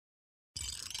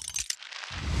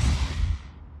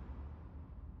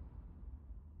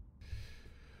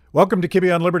Welcome to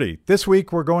Kibbe on Liberty. This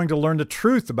week, we're going to learn the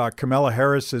truth about Kamala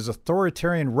Harris's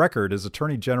authoritarian record as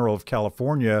Attorney General of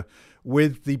California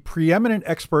with the preeminent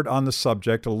expert on the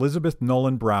subject, Elizabeth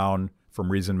Nolan Brown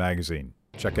from Reason Magazine.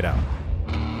 Check it out.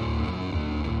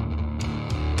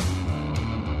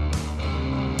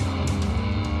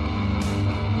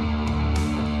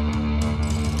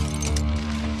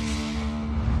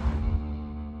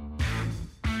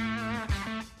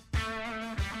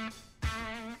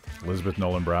 Elizabeth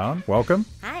Nolan Brown, welcome.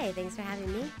 Hi, thanks for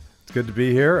having me. It's good to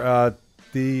be here.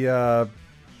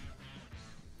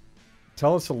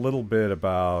 Tell us a little bit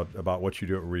about what you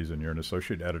do at Reason. You're an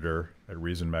associate editor at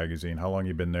Reason Magazine. How long have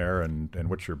you been there, and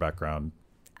what's your background,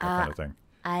 that kind of thing?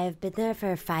 I've been there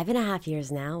for 5.5 years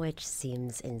now, which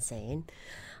seems insane.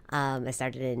 I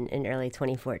started in early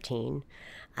 2014.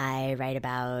 I write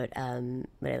about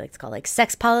what I like to call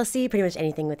sex policy, pretty much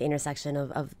anything with the intersection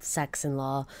of sex and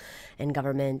law and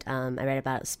government. I write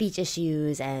about speech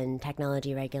issues and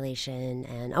technology regulation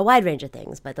and a wide range of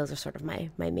things, but those are sort of my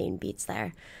main beats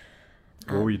there.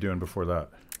 What were you doing before that?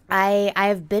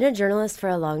 I've been a journalist for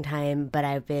a long time, but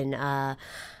I've been I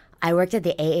worked at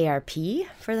the AARP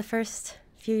for the first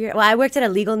few years. Well, I worked at a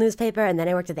legal newspaper, and then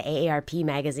I worked at the AARP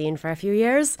magazine for a few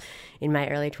years in my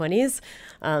early 20s.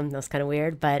 That was kind of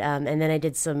weird, but and then I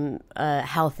did some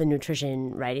health and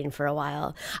nutrition writing for a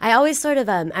while. I always sort of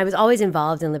I was always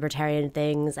involved in libertarian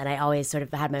things, and I always sort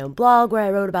of had my own blog where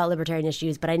I wrote about libertarian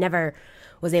issues, but I never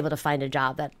was able to find a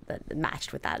job that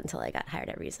matched with that until I got hired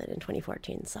at Reason in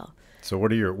 2014. So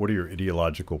what are your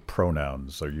ideological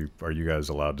pronouns? Are you guys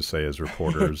allowed to say as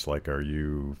reporters, like, are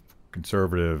you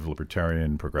conservative,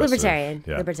 libertarian, progressive? Libertarian,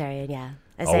 yeah.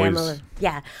 I say Always.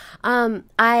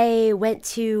 I went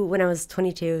to, when I was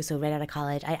 22, so right out of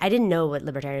college, I didn't know what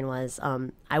libertarian was.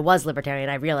 I was libertarian,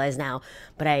 I realize now,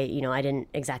 but I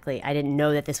didn't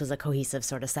know that this was a cohesive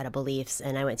sort of set of beliefs,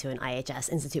 and I went to an IHS,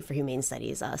 Institute for Humane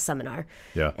Studies seminar,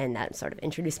 and that sort of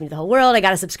introduced me to the whole world. I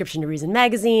got a subscription to Reason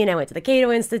Magazine, I went to the Cato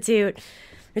Institute,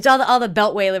 which all the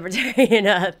Beltway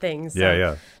libertarian things.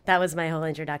 So that was my whole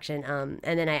introduction.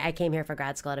 And then I came here for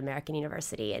grad school at American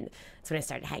University, and that's when I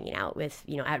started hanging out with,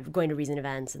 going to Reason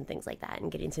events and things like that,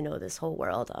 and getting to know this whole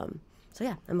world. So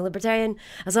yeah, I'm a libertarian.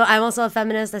 So I'm also a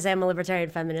feminist. I say I'm a libertarian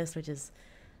feminist, which is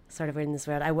sort of weird in this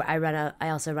world. I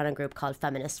also run a group called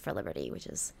Feminists for Liberty, which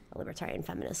is a libertarian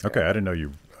feminist group. Okay, I didn't know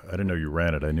you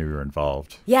ran it. I knew you were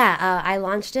involved. Yeah, I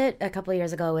launched it a couple of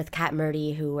years ago with Kat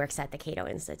Murdy, who works at the Cato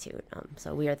Institute.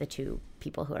 So we are the two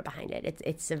people who are behind it.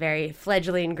 It's a very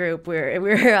fledgling group.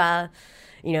 We're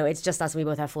it's just us. We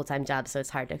both have full-time jobs, so it's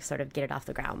hard to sort of get it off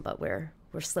the ground. But we're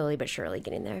slowly but surely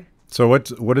getting there. So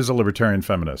what is a libertarian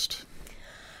feminist?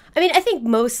 I mean, I think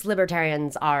most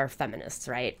libertarians are feminists,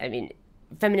 right? I mean,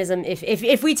 feminism,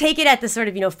 if we take it at the sort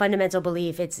of, fundamental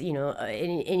belief, it's,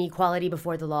 inequality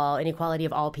before the law, inequality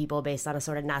of all people based on a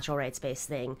sort of natural rights-based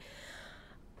thing.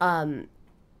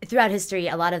 Throughout history,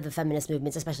 a lot of the feminist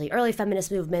movements, especially early feminist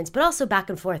movements, but also back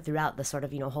and forth throughout the sort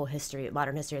of, whole history,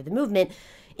 modern history of the movement,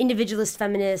 individualist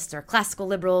feminists or classical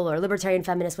liberal or libertarian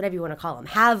feminists, whatever you want to call them,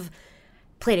 have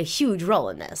played a huge role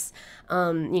in this.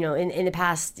 In the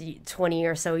past 20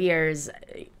 or so years,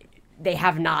 they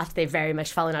have not. They've very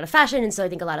much fallen out of fashion. And so I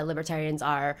think a lot of libertarians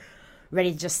are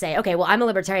ready to just say, okay, well, I'm a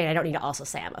libertarian. I don't need to also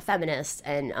say I'm a feminist.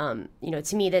 And,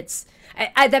 to me,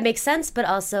 that makes sense. But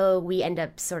also we end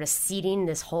up sort of ceding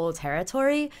this whole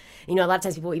territory. A lot of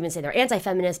times people even say they're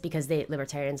anti-feminist because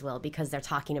libertarians will, because they're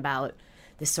talking about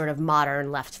this sort of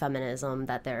modern left feminism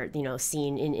that they're,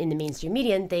 seeing in the mainstream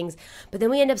media and things. But then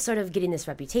we end up sort of getting this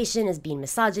reputation as being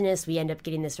misogynist. We end up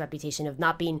getting this reputation of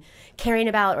not caring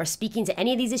about or speaking to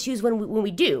any of these issues when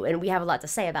we do, and we have a lot to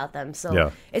say about them.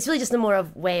 So It's really just a more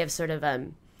of way of sort of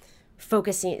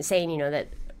focusing, saying, that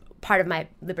part of my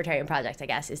libertarian project, I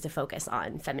guess, is to focus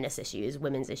on feminist issues,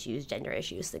 women's issues, gender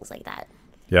issues, things like that.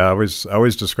 Yeah, I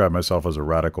always describe myself as a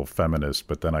radical feminist,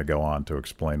 but then I go on to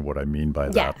explain what I mean by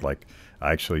that. Yeah. Like,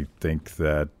 I actually think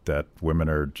that women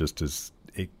are just as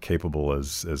capable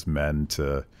as men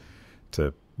to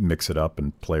mix it up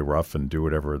and play rough and do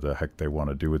whatever the heck they want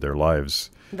to do with their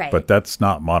lives. Right. But that's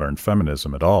not modern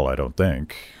feminism at all, I don't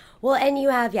think. Well, and you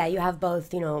have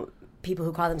both, people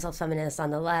who call themselves feminists on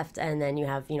the left, and then you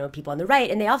have, people on the right,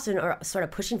 and they often are sort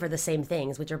of pushing for the same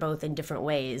things, which are both in different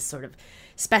ways, sort of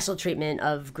special treatment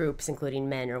of groups, including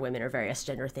men or women or various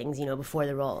gender things, before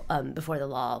the law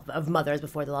of mothers,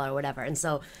 before the law or whatever. And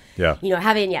so, what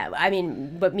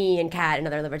me and Kat and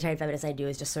other libertarian feminists I do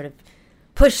is just sort of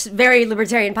push very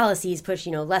libertarian policies, push,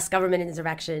 less government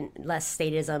intervention, less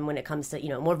statism when it comes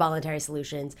to, more voluntary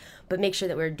solutions, but make sure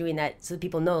that we're doing that so that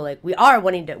people know, like, we are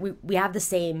wanting to, we have the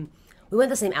same, we want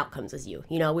the same outcomes as you.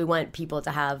 We want people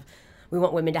to have we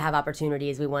want women to have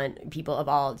opportunities. We want people of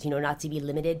all, not to be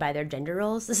limited by their gender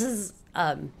roles. This is,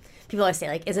 people always say,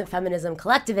 like, isn't feminism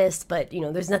collectivist? But,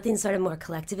 there's nothing sort of more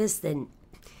collectivist than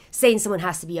saying someone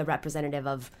has to be a representative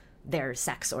of their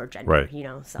sex or gender,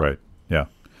 Right. So. Right. Yeah.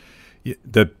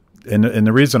 And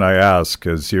the reason I ask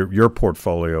is your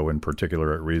portfolio in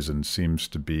particular at Reason seems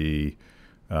to be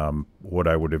what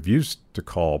I would have used to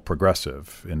call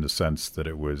progressive, in the sense that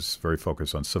it was very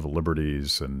focused on civil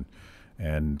liberties and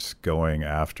going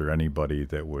after anybody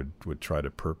that would try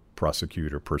to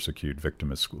prosecute or persecute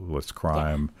victimless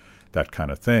crime, that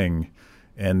kind of thing.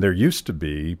 And there used to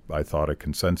be, I thought, a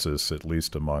consensus, at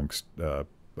least amongst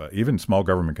even small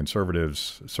government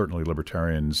conservatives, certainly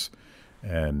libertarians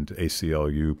and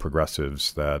ACLU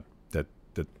progressives, that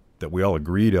we all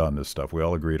agreed on this stuff. We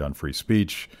all agreed on free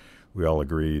speech. We all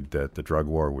agreed that the drug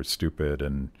war was stupid,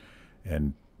 and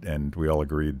we all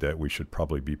agreed that we should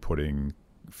probably be putting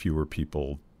fewer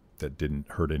people that didn't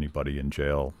hurt anybody in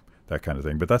jail, that kind of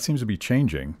thing. But that seems to be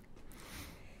changing.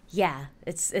 Yeah,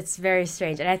 it's very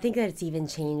strange. And I think that it's even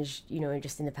changed,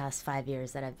 just in the past 5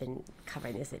 years that I've been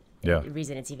covering this. The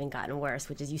reason it's even gotten worse,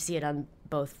 which is you see it on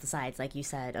both sides, like you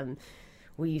said.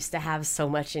 We used to have so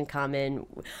much in common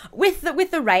with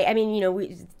the right. I mean,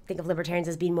 we think of libertarians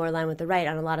as being more aligned with the right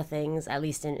on a lot of things, at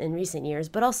least in recent years,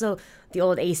 but also the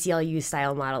old ACLU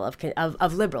style model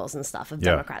of liberals and stuff, of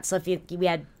Democrats. So we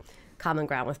had common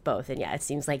ground with both. And yeah, it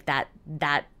seems like that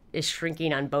is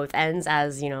shrinking on both ends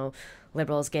as,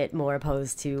 liberals get more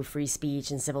opposed to free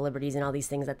speech and civil liberties and all these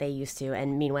things that they used to.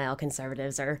 And meanwhile,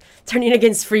 conservatives are turning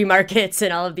against free markets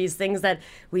and all of these things that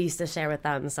we used to share with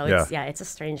them. So it's a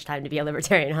strange time to be a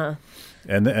libertarian, huh?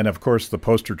 And of course, the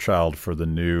poster child for the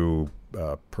new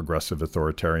progressive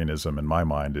authoritarianism, in my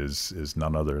mind, is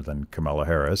none other than Kamala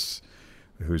Harris,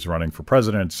 who's running for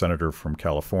president, senator from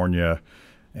California.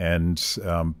 And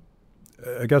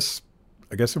I guess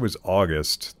it was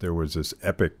August, there was this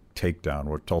epic takedown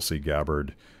where Tulsi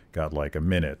Gabbard got like a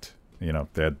minute. They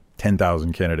had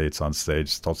 10,000 candidates on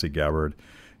stage. Tulsi Gabbard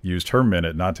used her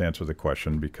minute not to answer the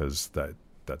question, because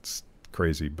that's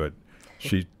crazy. But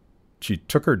she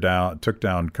took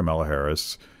down Kamala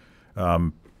Harris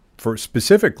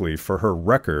specifically for her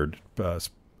record,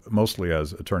 mostly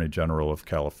as Attorney General of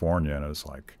California. And it was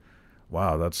like,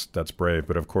 wow, that's brave.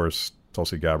 But of course,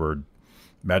 Tulsi Gabbard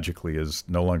magically is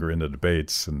no longer in the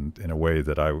debates, and in a way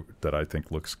that I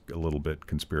think looks a little bit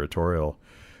conspiratorial.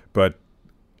 But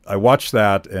I watched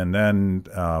that, and then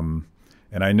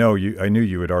and I knew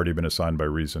you had already been assigned by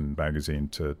Reason magazine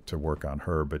to work on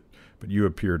her, but you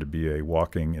appear to be a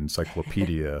walking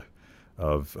encyclopedia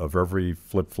of every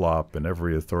flip-flop and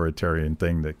every authoritarian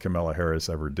thing that Kamala Harris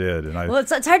ever did. And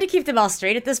it's hard to keep them all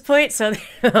straight at this point, so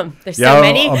there's so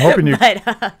many. I'm hoping you.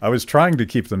 I was trying to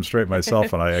keep them straight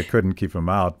myself, and I couldn't keep them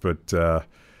out. But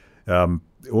what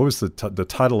was the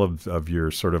title of your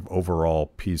sort of overall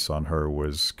piece on her?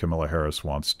 Was Kamala Harris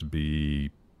wants to be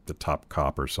the top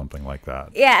cop or something like that?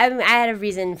 Yeah, I had a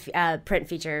Reason print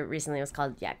feature recently. It was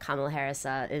called Kamala Harris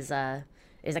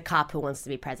is a cop who wants to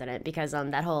be president, because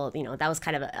that whole, that was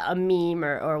kind of a meme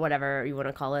or whatever you want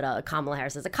to call it, Kamala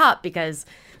Harris is a cop, because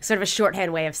sort of a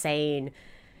shorthand way of saying,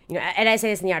 and I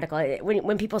say this in the article,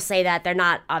 when people say that, they're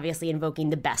not obviously invoking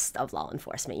the best of law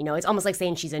enforcement. It's almost like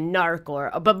saying she's a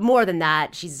narc, but more than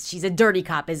that, she's a dirty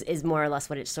cop is more or less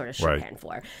what it's sort of shorthand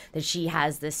for. That she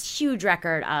has this huge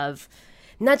record of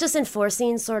not just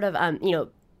enforcing sort of,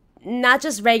 not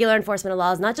just regular enforcement of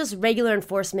laws, not just regular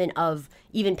enforcement of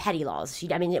even petty laws,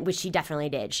 which she definitely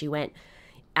did. She went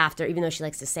after, even though she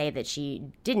likes to say that she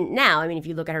didn't now, if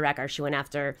you look at her record, she went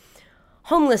after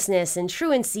homelessness and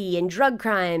truancy and drug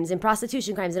crimes and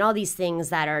prostitution crimes and all these things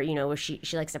that are, where she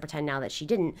likes to pretend now that she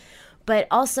didn't. But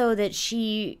also that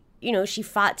she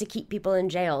fought to keep people in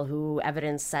jail who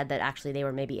evidence said that actually they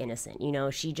were maybe innocent.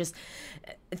 She just,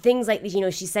 things like,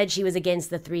 she said she was against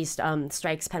the 3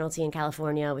 strikes penalty in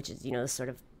California, which is, sort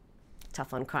of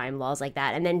tough on crime laws like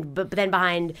that. And then, but then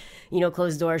behind,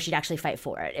 closed doors, she'd actually fight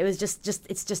for it. It was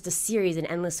it's just a series, an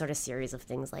endless sort of series of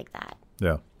things like that.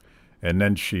 Yeah. And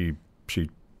then she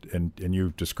and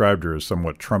you described her as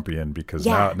somewhat Trumpian, because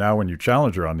now when you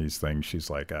challenge her on these things, she's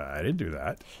like, I didn't do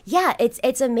that. Yeah,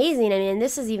 it's amazing. And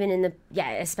this is even in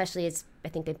especially it's, I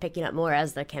think, been picking up more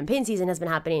as the campaign season has been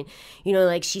happening.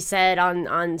 Like she said on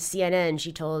CNN,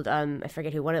 she told, I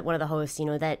forget who, one of the hosts,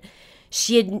 that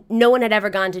no one had ever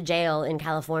gone to jail in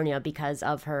California because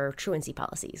of her truancy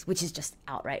policies, which is just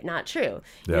outright not true.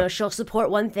 Yeah. She'll support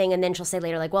one thing and then she'll say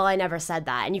later, like, well, I never said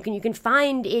that. And you can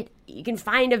find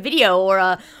a video or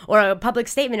a public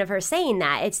statement of her saying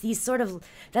that. It's these sort of,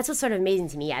 that's what's sort of amazing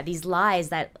to me. Yeah, these lies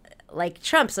that, like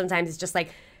Trump sometimes, it's just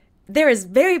like, there is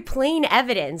very plain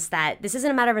evidence that this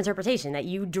isn't a matter of interpretation, that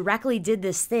you directly did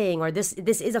this thing, or this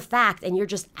is a fact, and you're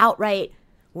just outright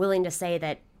willing to say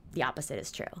that the opposite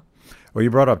is true. Well, you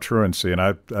brought up truancy, and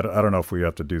I don't know if we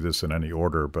have to do this in any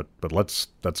order, but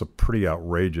that's a pretty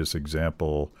outrageous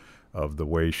example of the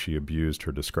way she abused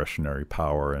her discretionary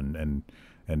power and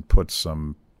put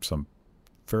some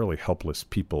fairly helpless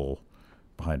people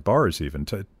behind bars even.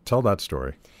 Tell that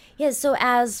story. Yeah, so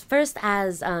as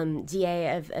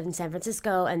DA of San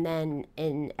Francisco, and then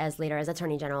as later as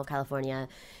Attorney General of California,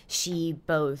 she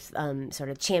both sort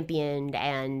of championed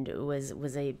and was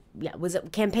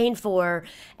campaigned for,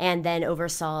 and then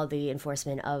oversaw the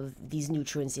enforcement of these new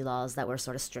truancy laws that were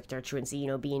sort of stricter. Truancy,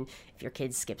 being if your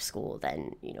kids skip school,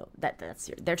 then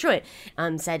they're truant.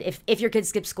 Said if your kids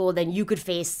skip school, then you could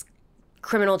face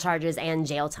criminal charges and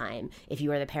jail time if you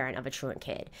were the parent of a truant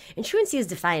kid. And truancy is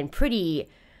defined pretty.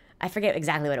 I forget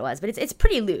exactly what it was, but it's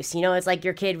pretty loose. It's like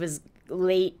your kid was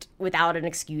late without an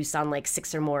excuse on like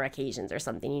 6 or more occasions or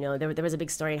something. There was a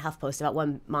big story in HuffPost about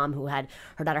one mom who her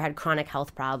daughter had chronic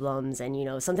health problems, and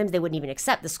sometimes the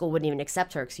school wouldn't even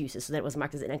accept her excuses, so that it was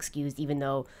marked as inexcused, even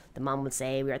though the mom would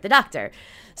say we were at the doctor.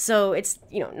 So it's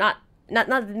not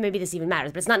that maybe this even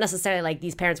matters, but it's not necessarily like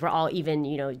these parents were all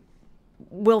even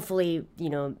willfully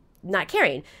not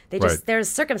caring. They just right. There's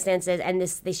circumstances, and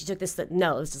she took this.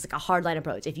 No, it's just like a hardline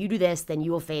approach. If you do this, then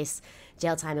you will face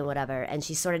jail time and whatever. And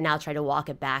she sort of now tried to walk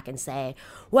it back and say,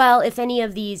 well, if any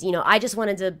of these, I just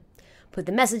wanted to put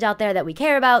the message out there that we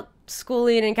care about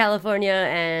schooling in California,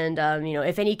 and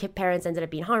if any parents ended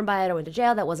up being harmed by it or went to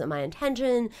jail, that wasn't my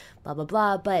intention. Blah blah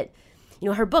blah. But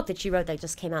her book that she wrote that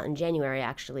just came out in January,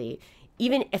 actually,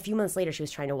 even a few months later, she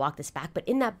was trying to walk this back. But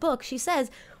in that book, she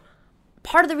says,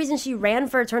 part of the reason she ran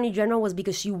for attorney general was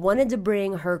because she wanted to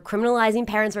bring her criminalizing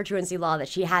parents for truancy law that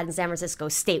she had in San Francisco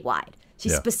statewide. She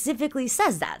specifically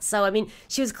says that. So,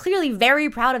 she was clearly very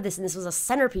proud of this, and this was a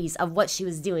centerpiece of what she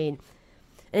was doing.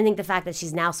 And I think the fact that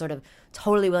she's now sort of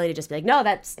totally willing to just be like, no,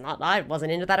 that's not, I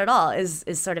wasn't into that at all, is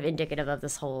sort of indicative of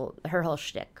her whole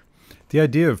shtick. The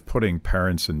idea of putting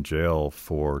parents in jail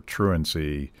for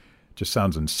truancy just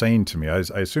sounds insane to me. I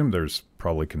assume there's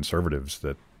probably conservatives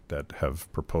that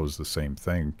have proposed the same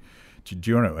thing. Do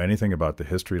you know anything about the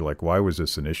history? Like, why was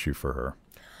this an issue for her?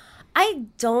 I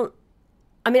don't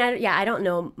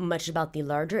know much about the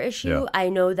larger issue. Yeah. I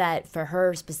know that for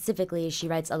her specifically, she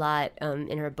writes a lot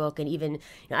in her book, and even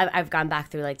I've gone back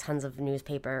through like tons of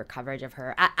newspaper coverage of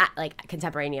her, like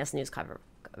contemporaneous news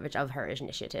coverage of her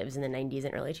initiatives in the 90s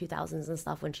and early 2000s and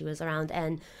stuff when she was around.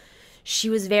 And she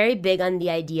was very big on the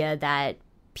idea that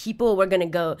people were going to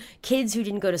go, kids who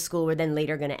didn't go to school were then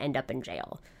later going to end up in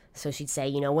jail. So she'd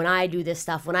say, when I do this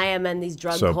stuff, when I am in these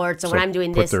drug courts, or when I'm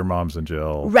doing this. Put their moms in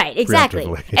jail. Right, exactly.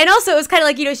 And also it was kind of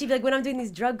like, she'd be like, when I'm doing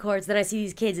these drug courts, then I see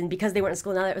these kids, and because they weren't in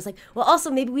school now, it was like, well, also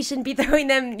maybe we shouldn't be throwing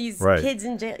these kids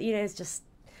in jail. It's just,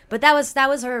 but that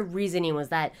was her reasoning, was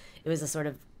that it was a sort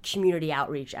of community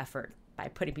outreach effort. By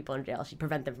putting people in jail, she'd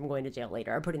prevent them from going to jail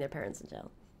later, or putting their parents in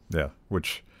jail. Yeah,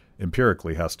 which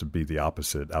empirically has to be the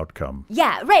opposite outcome.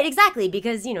 Yeah, right, exactly,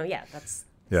 because it's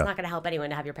not going to help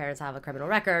anyone to have your parents have a criminal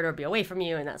record or be away from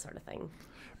you and that sort of thing.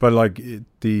 But like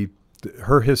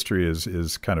her history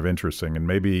is kind of interesting, and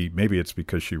maybe it's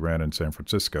because she ran in San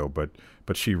Francisco, but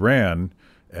she ran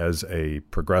as a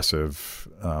progressive,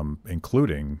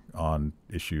 including on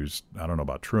issues, I don't know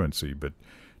about truancy, but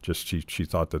just she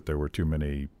thought that there were too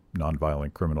many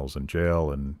nonviolent criminals in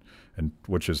jail, and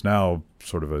which is now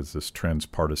sort of as this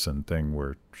transpartisan thing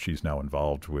where she's now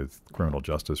involved with criminal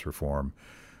justice reform.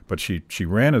 But she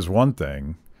ran as one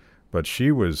thing, but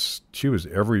she was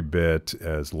every bit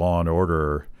as law and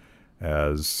order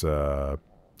as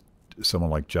someone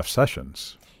like Jeff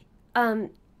Sessions.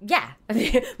 Yeah,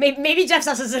 maybe Jeff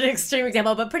Sessions is an extreme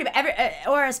example, but pretty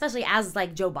or especially as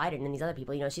like Joe Biden and these other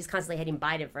people, she's constantly hitting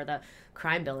Biden for the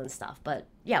crime bill and stuff. But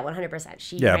yeah, 100%.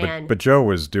 She ran. But Joe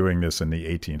was doing this in the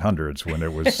 1800s when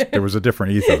there was a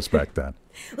different ethos back then.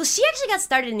 Well, she actually got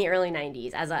started in the early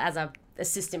 90s as a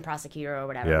assistant prosecutor or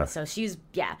whatever. Yeah. So she's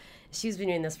been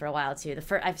doing this for a while too.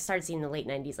 I've started seeing in the late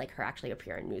 90s like her actually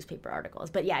appear in newspaper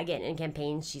articles. But yeah, again, in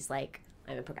campaigns, she's like,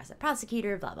 I'm a progressive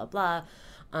prosecutor, blah blah blah.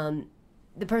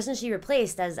 The person she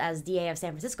replaced as DA of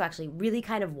San Francisco actually really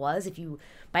kind of was, if you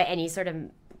by any sort of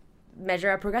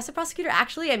measure, a progressive prosecutor.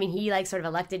 Actually, he like sort of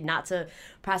elected not to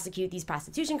prosecute these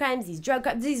prostitution crimes, these drug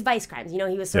crimes, these vice crimes. He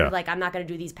was sort of like, I'm not going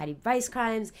to do these petty vice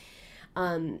crimes.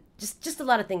 Just a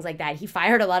lot of things like that. He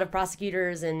fired a lot of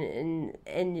prosecutors,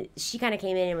 and she kind of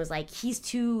came in and was like, he's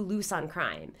too loose on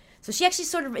crime. So she actually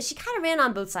she kind of ran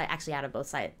on both sides, actually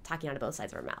talking out of both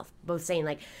sides of her mouth, both saying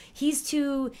like, he's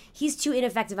too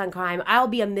ineffective on crime. I'll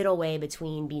be a middle way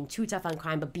between being too tough on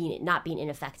crime but not being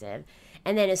ineffective.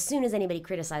 And then as soon as anybody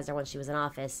criticized her when she was in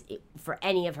office for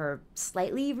any of her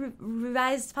slightly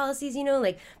revised policies,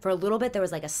 like for a little bit there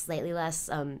was like a slightly less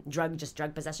drug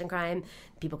possession crime.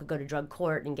 People could go to drug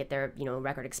court and get their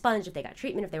record expunged if they got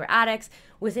treatment, if they were addicts.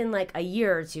 Within like a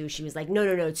year or two, she was like,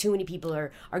 no, too many people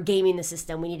are gaming the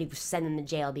system. We need to send them to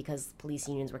jail because police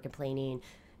unions were complaining.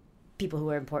 People who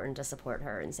were important to support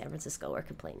her in San Francisco were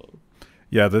complaining.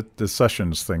 Yeah, the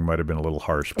Sessions thing might have been a little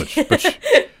harsh, but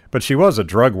she was a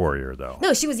drug warrior, though.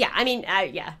 No, she was. Yeah, I mean,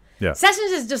 yeah.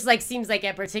 Sessions is just like seems like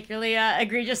a particularly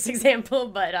egregious example,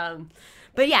 but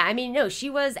yeah, I mean, no, she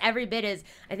was every bit as.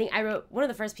 I think I wrote one of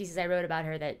the first pieces I wrote about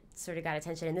her that sort of got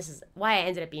attention, and this is why I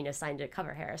ended up being assigned to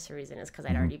cover Harris for a reason, is because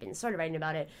I'd already been sort of writing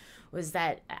about it. Was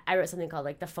that I wrote something called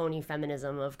like the phony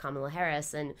feminism of Kamala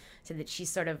Harris, and said that she's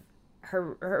sort of.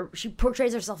 She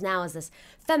portrays herself now as this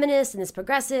feminist and this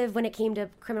progressive when it came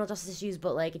to criminal justice issues,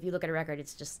 but like if you look at her record,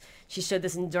 it's just she showed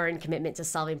this enduring commitment to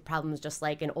solving problems just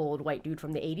like an old white dude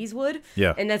from the 80s would.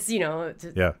 Yeah. And that's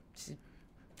yeah.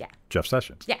 Jeff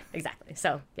Sessions. Yeah, exactly.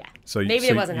 So yeah. So maybe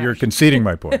it wasn't you're harsh. Conceding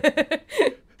my point.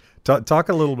 Talk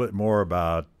a little bit more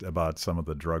about some of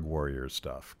the drug warrior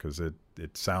stuff, because it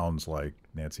sounds like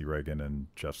Nancy Reagan and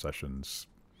Jeff Sessions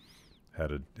had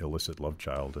an illicit love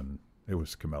child, and it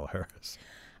was Kamala Harris.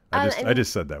 I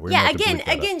just said that. Yeah,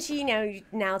 again, she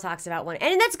now talks about one,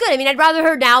 and that's good. I mean, I'd rather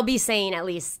her now be saying at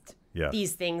least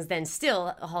these things than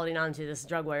still holding on to this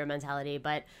drug warrior mentality.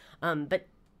 But she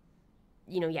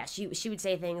would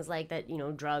say things like that.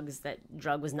 Drugs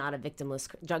were not a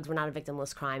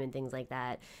victimless crime and things like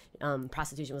that.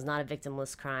 Prostitution was not a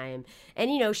victimless crime,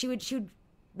 and she would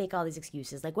make all these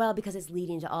excuses like, well, because it's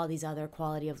leading to all these other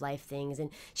quality of life things, and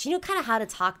she knew kind of how to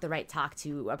talk the right talk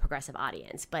to a progressive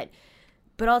audience, but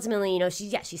ultimately, she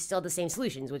still had the same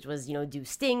solutions, which was, do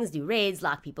stings, do raids,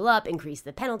 lock people up, increase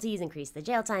the penalties, increase the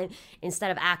jail time,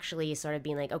 instead of actually sort of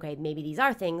being like, okay, maybe these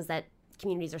are things that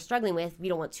communities are struggling with. We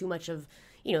don't want too much of,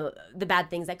 the bad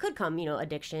things that could come,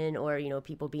 addiction or,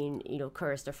 people being,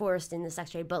 coerced or forced in the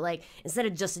sex trade. But like, instead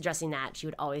of just addressing that, she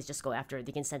would always just go after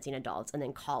the consenting adults and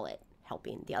then call it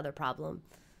helping the other problem.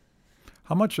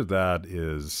 How much of that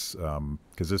is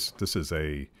because this is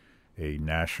a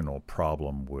national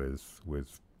problem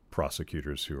with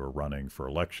prosecutors who are running for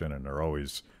election and are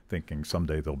always thinking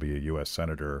someday they'll be a U.S.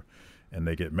 senator, and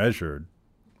they get measured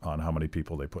on how many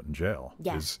people they put in jail.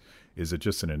 Yeah. Is it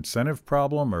just an incentive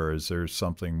problem, or is there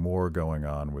something more going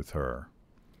on with her?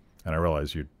 And I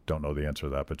realize you don't know the answer to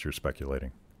that, but you're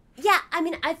speculating. Yeah, I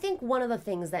mean, I think one of the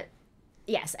things that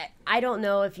yes, I don't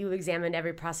know if you examined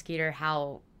every prosecutor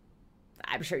how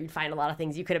I'm sure you'd find a lot of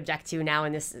things you could object to now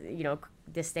in this,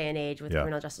 this day and age with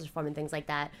criminal justice reform and things like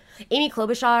that. Amy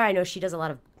Klobuchar, I know she does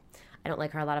I don't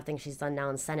like her, a lot of things she's done now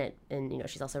in the Senate, and,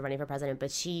 she's also running for president,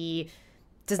 but she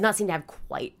does not seem to have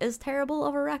quite as terrible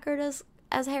of a record as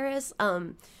Harris.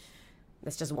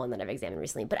 That's just one that I've examined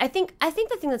recently. But I think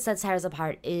the thing that sets Harris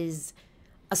apart is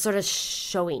a sort of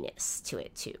showiness to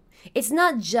it, too. It's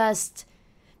not just...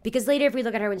 Because later, if we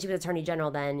look at her when she was Attorney General,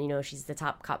 then, she's the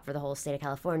top cop for the whole state of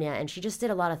California. And she just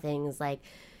did a lot of things like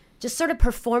just sort of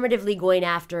performatively going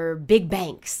after big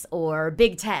banks or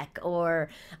big tech or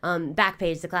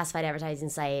Backpage, the classified advertising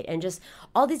site, and just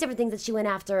all these different things that she went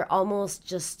after almost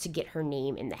just to get her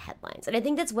name in the headlines. And I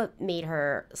think that's what makes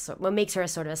her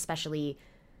sort of especially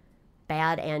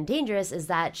bad and dangerous, is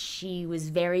that she was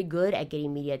very good at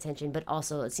getting media attention, but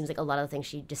also it seems like a lot of the things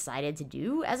she decided to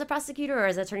do as a prosecutor or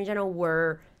as Attorney General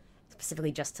were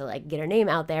specifically just to like get her name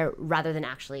out there rather than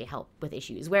actually help with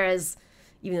issues. Whereas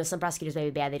even though some prosecutors may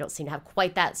be bad, they don't seem to have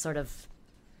quite that sort of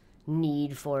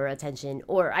need for attention,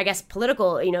 or I guess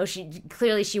political,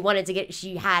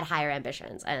 she had higher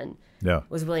ambitions and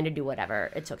was willing to do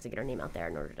whatever it took to get her name out there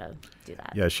in order to do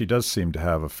that. Yeah, she does seem to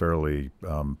have a fairly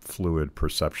fluid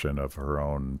perception of her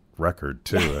own record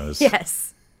too.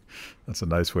 Yes. That's a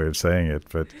nice way of saying it.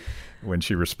 But when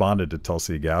she responded to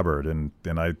Tulsi Gabbard, and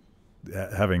I,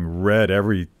 having read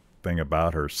everything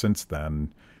about her since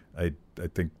then, I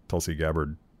think Tulsi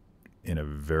Gabbard, in a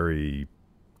very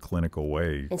clinical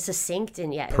way and succinct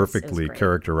and perfectly it was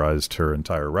characterized her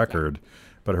entire record,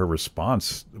 but her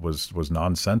response was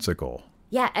nonsensical.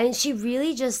 Yeah, and she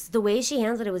really just, the way she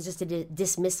handled it was just to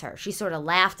dismiss her. She sort of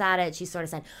laughed at it. She sort of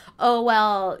said, oh,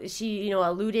 well, she,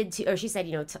 alluded to, or she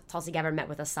said, Tulsi Gabbard met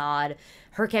with Assad.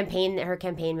 Her campaign or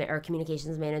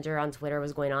communications manager on Twitter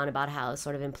was going on about how,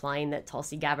 sort of implying that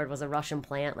Tulsi Gabbard was a Russian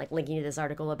plant, like linking to this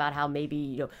article about how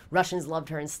maybe, Russians loved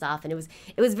her and stuff. And it was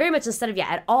very much, instead of,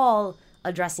 at all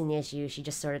addressing the issue. She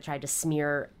just sort of tried to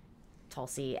smear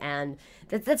Tulsi, and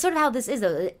that's sort of how this is,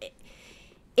 though.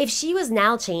 If she was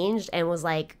now changed and was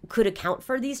like, could account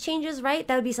for these changes, right,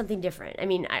 that would be something different. I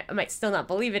mean, I might still not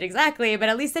believe it exactly, but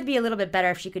at least it'd be a little bit better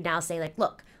if she could now say, like,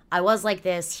 look, I was like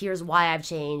this, here's why I've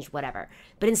changed, whatever.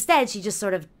 But instead, she just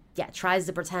sort of, tries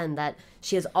to pretend that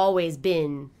she has always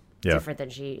been different than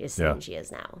she is saying she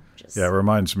is now. It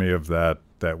reminds me of that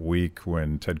week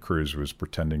when Ted Cruz was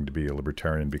pretending to be a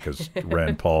libertarian because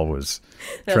Rand Paul was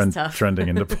trending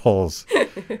in the polls.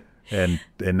 And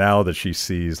now that she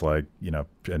sees, like,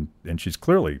 and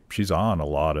she's on a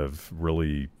lot of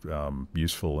really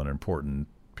useful and important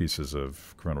pieces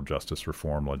of criminal justice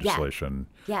reform legislation.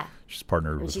 Yeah. She's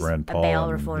partnered with Rand Paul. A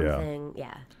bail reform thing.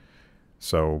 Yeah.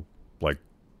 So, like,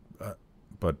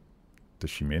 but does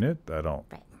she mean it? I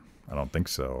don't think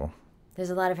so.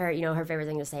 There's a lot of her, her favorite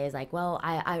thing to say is like, well,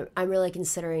 I'm really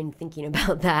considering thinking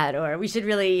about that, or we should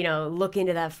really, look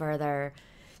into that further.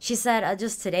 She said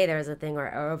just today there was a thing,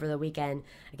 or over the weekend,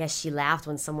 I guess she laughed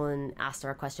when someone asked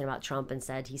her a question about Trump and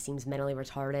said he seems mentally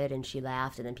retarded, and she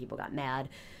laughed, and then people got mad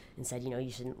and said, you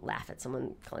shouldn't laugh at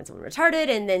someone calling someone retarded.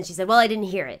 And then she said, well, I didn't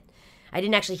hear it. I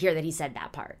didn't actually hear that he said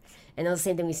that part. And that was the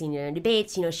same thing we've seen in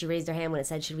debates. She raised her hand when it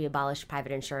said, should we abolish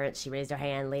private insurance? She raised her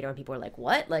hand later and people were like,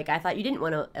 what? Like, I thought you didn't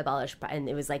want to abolish, and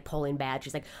it was like polling bad.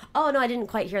 She's like, oh, no, I didn't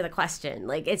quite hear the question.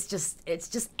 Like, it's just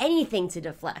anything to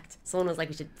deflect. Someone was like,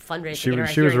 we should fundraise.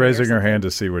 She was raising her hand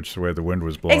to see which way the wind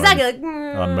was blowing. Exactly. Like,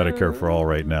 on Medicare for All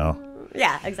right now.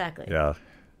 Yeah, exactly. Yeah.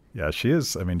 Yeah, she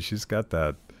is. I mean, she's got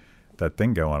that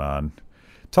thing going on.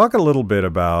 Talk a little bit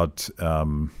about,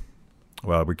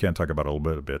 well, we can't talk about it a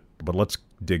little bit, but let's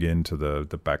dig into the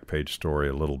Backpage story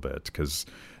a little bit, because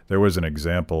there was an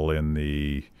example in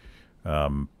the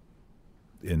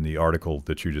article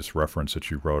that you just referenced that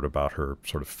you wrote about her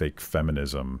sort of fake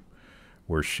feminism,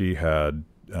 where she had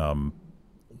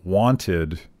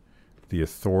wanted the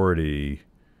authority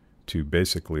to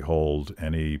basically hold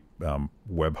any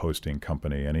web hosting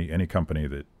company, any company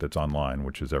that's online,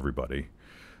 which is everybody,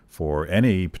 for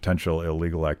any potential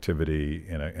illegal activity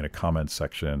in a comment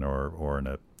section or in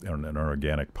an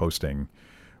organic posting,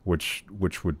 which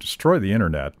would destroy the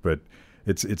internet. But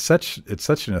it's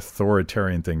such an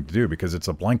authoritarian thing to do, because it's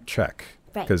a blank check.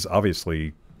 Right. Because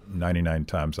obviously 99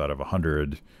 times out of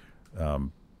 100,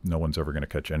 no one's ever going to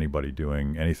catch anybody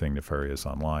doing anything nefarious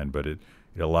online. But it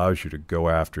allows you to go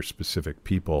after specific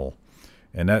people,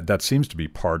 and that seems to be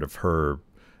part of her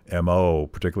MO,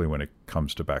 particularly when it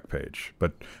comes to Backpage.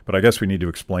 But I guess we need to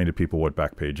explain to people what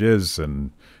Backpage is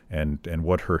and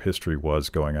what her history was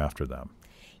going after them.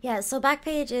 Yeah, so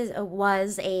Backpage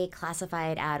was a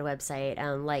classified ad website,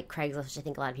 like Craigslist, which I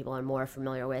think a lot of people are more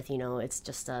familiar with. It's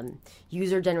just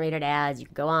user-generated ads. You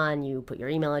can go on, you put your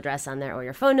email address on there or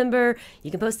your phone number. You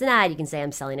can post an ad. You can say,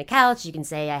 I'm selling a couch. You can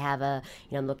say, I have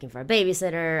I'm looking for a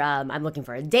babysitter. I'm looking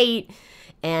for a date.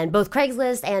 And both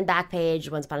Craigslist and Backpage,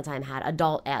 once upon a time, had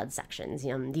adult ad sections.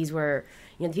 These were,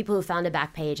 the people who founded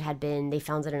Backpage they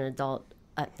founded an adult.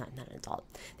 Not an adult.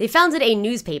 They founded a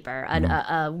newspaper,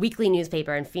 a weekly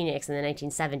newspaper in Phoenix in the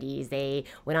 1970s. They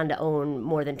went on to own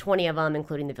more than 20 of them,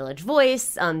 including the Village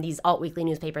Voice. These alt-weekly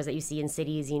newspapers that you see in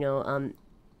cities,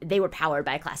 they were powered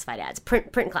by classified ads,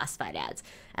 print classified ads,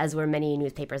 as were many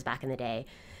newspapers back in the day.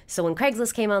 So when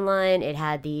Craigslist came online, it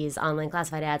had these online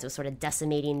classified ads. It was sort of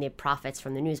decimating the profits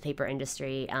from the newspaper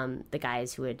industry. The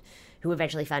guys who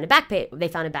eventually founded Backpage, they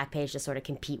founded Backpage to sort of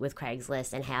compete with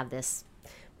Craigslist and have this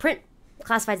print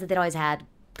classifieds that they'd always had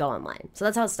go online. So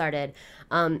that's how it started.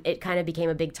 It kind of became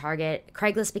a big target.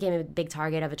 Craigslist became a big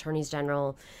target of attorneys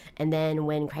general. And then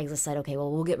when Craigslist said, okay,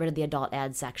 well, we'll get rid of the adult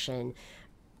ad section,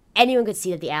 anyone could see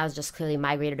that the ads just clearly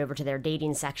migrated over to their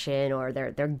dating section or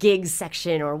their gigs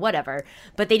section or whatever.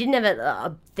 But they didn't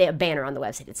have a banner on the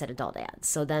website that said adult ads.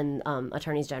 So then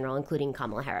attorneys general, including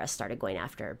Kamala Harris, started going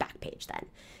after Backpage then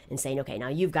and saying, okay, now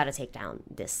you've got to take down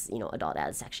this, adult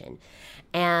ads section.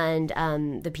 And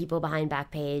the people behind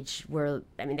Backpage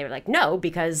they were like, no,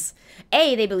 because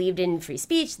they believed in free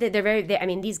speech.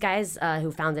 These guys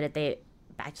who founded it,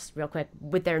 back just real quick,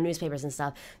 with their newspapers and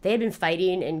stuff, they had been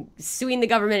fighting and suing the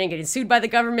government and getting sued by the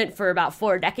government for about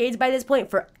 4 decades by this point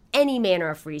for any manner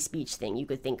of free speech thing you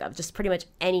could think of, just pretty much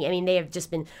any. They have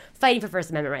just been fighting for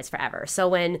First Amendment rights forever. So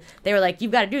when they were like,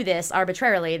 you've got to do this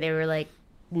arbitrarily, they were like,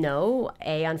 no,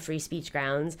 A, on free speech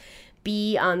grounds,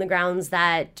 B, on the grounds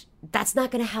that that's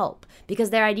not going to help,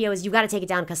 because their idea was you got to take it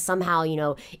down because somehow,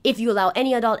 if you allow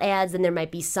any adult ads, then there might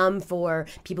be some for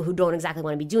people who don't exactly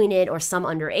want to be doing it, or some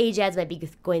underage ads might be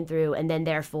going through, and then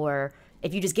therefore,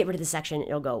 if you just get rid of the section,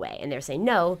 it'll go away. And they're saying,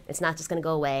 no, it's not just going to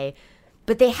go away.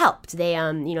 But they helped. They,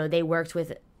 they worked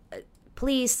with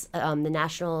Police, the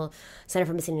National Center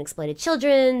for Missing and Exploited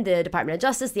Children, the Department of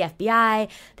Justice, the FBI.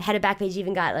 The head of Backpage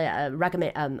even got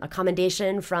a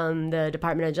commendation from the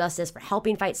Department of Justice for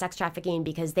helping fight sex trafficking,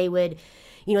 because they would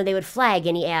flag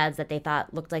any ads that they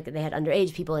thought looked like they had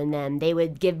underage people in them. They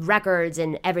would give records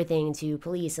and everything to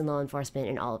police and law enforcement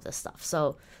and all of this stuff.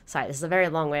 So, sorry, this is a very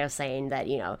long way of saying that,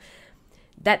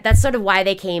 that's sort of why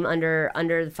they came under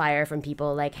the fire from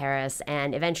people like Harris,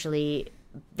 and eventually,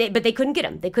 but they couldn't get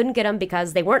them. They couldn't get them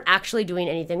because they weren't actually doing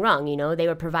anything wrong. They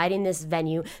were providing this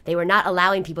venue. They were not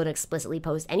allowing people to explicitly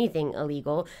post anything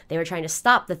illegal. They were trying to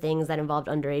stop the things that involved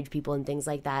underage people and things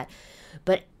like that.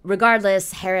 But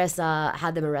regardless, Harris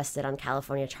had them arrested on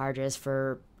California charges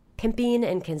for pimping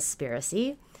and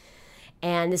conspiracy.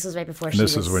 And this was right before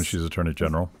This is when she's Attorney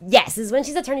General? Yes, this is when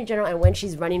she's Attorney General and when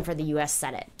she's running for the U.S.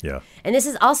 Senate. Yeah. And this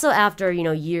is also after,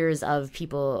 years of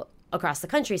people across the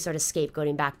country sort of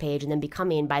scapegoating Backpage and then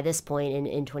becoming, by this point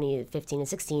in 2015 and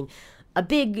 16, a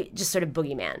big just sort of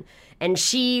boogeyman. And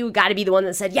she got to be the one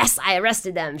that said, yes, I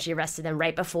arrested them. She arrested them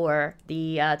right before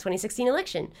the 2016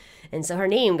 election. And so her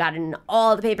name got in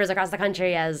all the papers across the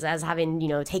country as having,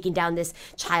 taken down this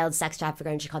child sex trafficker,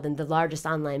 and she called them the largest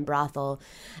online brothel.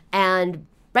 And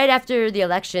right after the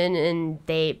election, and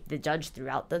the judge threw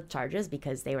out the charges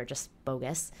because they were just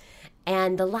bogus.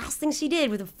 And the last thing she did,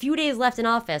 with a few days left in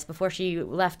office before she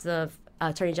left the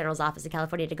Attorney General's office in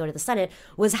California to go to the Senate,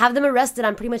 was have them arrested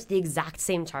on pretty much the exact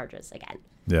same charges again.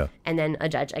 Yeah. And then a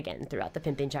judge again threw out the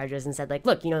pimping charges and said,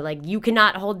 look, you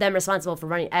cannot hold them responsible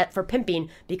for pimping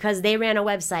because they ran a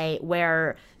website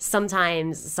where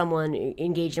sometimes someone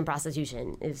engaged in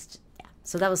prostitution.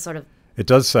 So that was sort of. It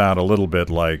does sound a little bit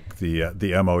like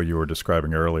the MO you were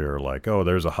describing earlier, like, oh,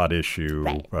 there's a hot issue.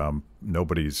 Right.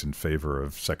 Nobody's in favor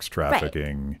of sex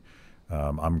trafficking.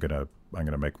 Right. I'm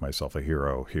gonna make myself a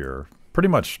hero here, pretty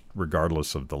much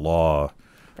regardless of the law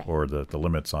or the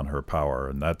limits on her power.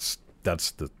 And that's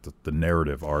the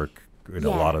narrative arc in a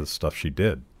lot of the stuff she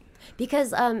did.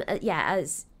 Because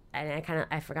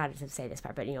I forgot to say this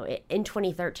part, but in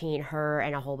 2013, her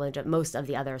and a whole bunch of most of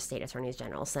the other state attorneys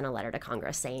general sent a letter to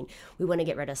Congress saying we want to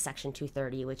get rid of Section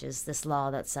 230, which is this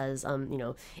law that says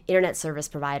internet service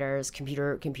providers,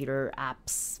 computer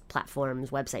apps, platforms,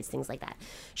 websites, things like that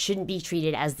shouldn't be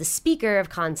treated as the speaker of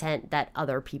content that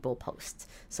other people post.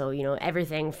 So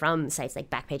everything from sites like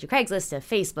Backpage or Craigslist to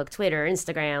Facebook, Twitter,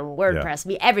 Instagram,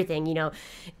 WordPress, everything.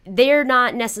 They're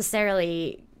not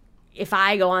necessarily. If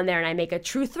I go on there and I make a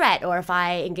true threat, or if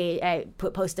I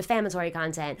post defamatory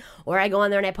content, or I go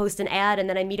on there and I post an ad and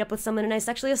then I meet up with someone and I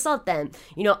sexually assault them,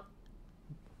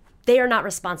 they are not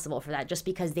responsible for that just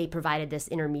because they provided this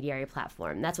intermediary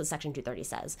platform. That's what Section 230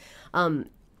 says.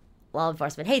 Law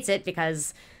enforcement hates it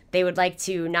because they would like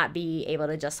to not be able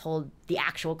to just hold the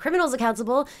actual criminals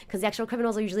accountable, because the actual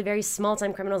criminals are usually very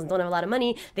small-time criminals and don't have a lot of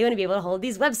money. They want to be able to hold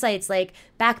these websites like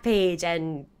Backpage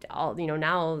and all,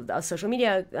 now social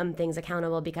media things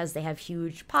accountable because they have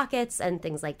huge pockets and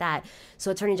things like that.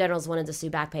 So attorney generals wanted to sue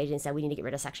Backpage and said we need to get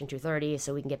rid of Section 230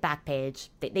 so we can get Backpage.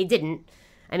 They didn't.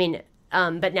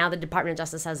 But now the Department of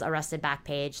Justice has arrested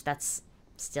Backpage. That's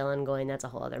still ongoing. That's a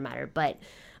whole other matter. But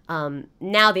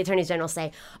now the attorneys general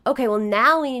say, okay, well,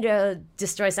 now we need to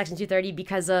destroy Section 230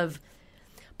 because of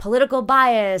political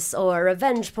bias or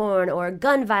revenge porn or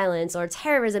gun violence or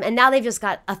terrorism. And now they've just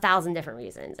got 1,000 different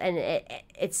reasons. And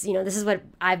it's, this is what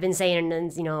I've been saying,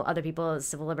 and other people,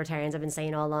 civil libertarians have been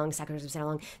saying all along, secularism have said all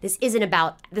along.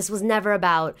 This was never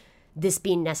about this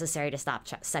being necessary to stop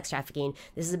sex trafficking.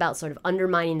 This is about sort of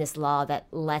undermining this law that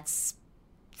lets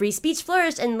free speech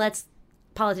flourish and lets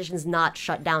politicians not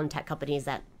shut down tech companies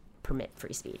that permit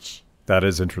free speech. That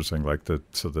is interesting, like the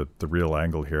real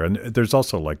angle here. And there's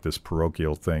also like this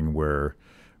parochial thing where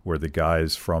the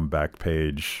guys from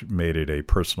Backpage made it a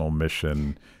personal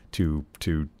mission to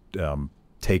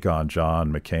take on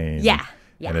John McCain. Yeah.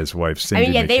 And his wife,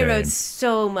 Cindy McCain. They wrote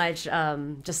so much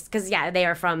just because, they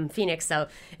are from Phoenix. So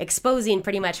exposing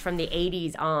pretty much from the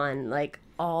 80s on, like,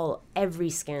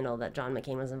 every scandal that John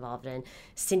McCain was involved in.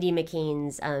 Cindy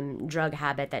McCain's drug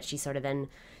habit that she sort of then,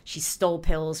 she stole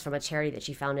pills from a charity that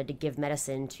she founded to give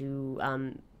medicine to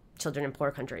children in poor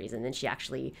countries. And then she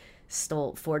actually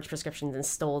forged prescriptions and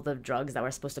stole the drugs that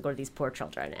were supposed to go to these poor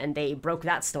children. And they broke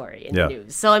that story in the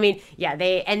news. So,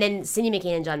 and then Cindy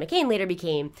McCain and John McCain later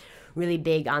became really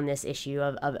big on this issue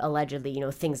of allegedly,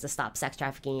 things to stop sex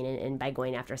trafficking and by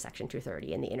going after Section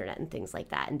 230 and the internet and things like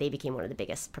that. And they became one of the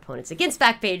biggest proponents against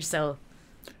Backpage. So,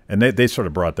 and they sort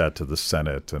of brought that to the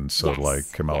Senate, and so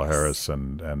like Kamala Harris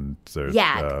and there's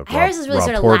Harris is really Rob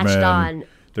sort of Portman. latched on.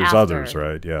 There's after. others,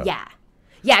 right? Yeah.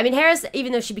 Harris,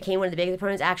 even though she became one of the biggest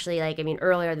proponents, actually,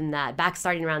 earlier than that,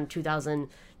 starting around 2000,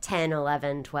 10,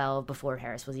 11, 12, before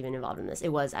Harris was even involved in this. It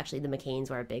was actually the McCains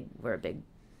were a big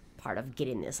part of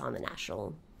getting this on the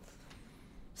national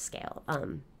scale. I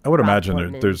would Rob imagine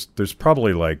Portman. there's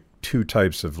probably like two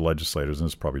types of legislators, and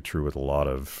it's probably true with a lot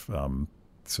of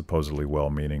supposedly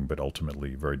well-meaning but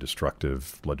ultimately very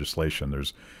destructive legislation.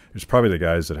 There's probably the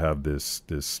guys that have this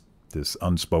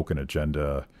unspoken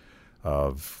agenda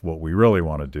of what we really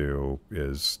want to do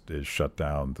is shut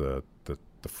down the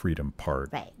freedom part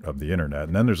Right. of the internet,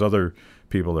 and then there's other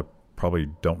people that probably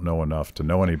don't know enough to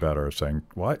know any better, saying,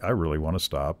 "Well, I really want to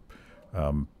stop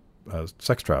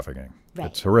sex trafficking. Right.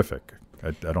 It's horrific.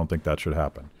 I don't think that should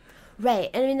happen." Right,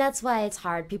 and I mean that's why it's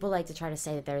hard. People like to try to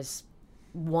say that there's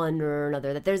one or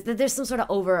another, that there's some sort of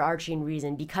overarching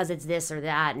reason because it's this or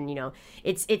that, and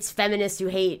it's feminists who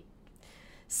hate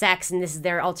sex and this is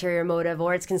their ulterior motive,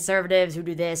 or it's conservatives who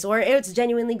do this, or it's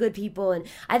genuinely good people. And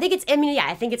I think it's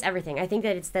everything. I think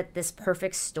that it's this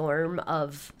perfect storm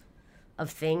of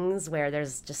things where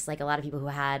there's just like a lot of people who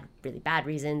had really bad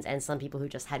reasons and some people who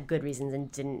just had good reasons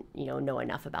and didn't know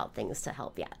enough about things to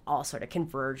help. All sort of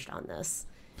converged on this.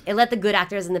 It let the good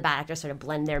actors and the bad actors sort of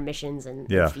blend their missions and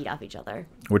feed off each other.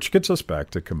 Which gets us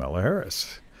back to Kamala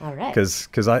Harris. All right.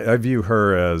 Because I view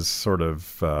her as sort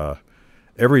of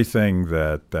everything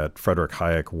that Frederick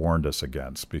Hayek warned us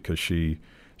against, because she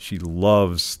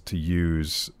loves to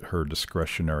use her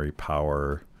discretionary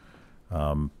power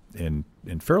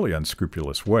in fairly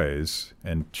unscrupulous ways,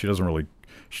 and she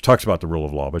talks about the rule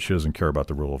of law, but she doesn't care about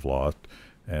the rule of law,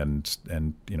 and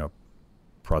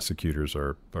prosecutors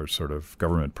are sort of,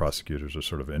 government prosecutors are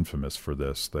sort of infamous for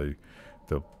this.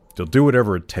 They'll do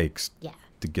whatever it takes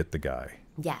to get the guy.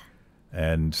 Yeah.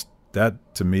 And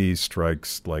that to me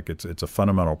strikes like it's a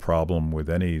fundamental problem with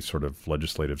any sort of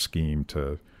legislative scheme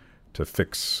to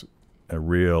fix a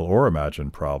real or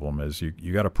imagined problem, is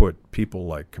you got to put people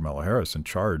like Kamala Harris in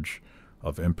charge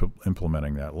of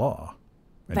implementing that law.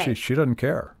 And Right. she doesn't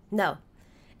care. No.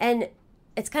 And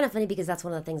it's kind of funny because that's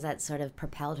one of the things that sort of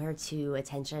propelled her to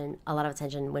a lot of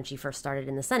attention when she first started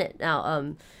in the Senate.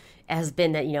 Now, has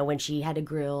been that, when she had to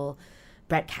grill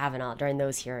Brett Kavanaugh during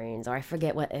those hearings, or I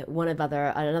forget what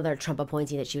another Trump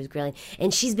appointee that she was grilling.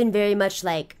 And she's been very much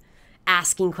like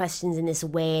asking questions in this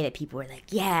way that people were like,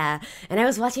 yeah. And I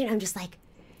was watching it, I'm just like,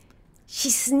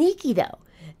 she's sneaky though.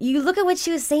 You look at what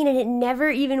she was saying, and it never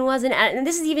even wasn't. And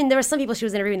this is even, there were some people she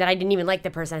was interviewing that I didn't even like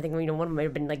the person. I think one of them might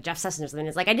have been like Jeff Sessions or something.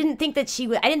 It's like I didn't think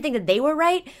that they were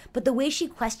right, but the way she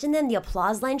questioned them, the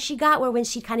applause line she got, where when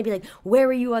she'd kind of be like, "Where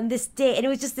were you on this day?" And it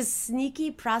was just this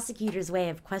sneaky prosecutor's way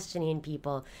of questioning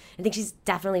people. I think she's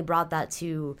definitely brought that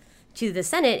to the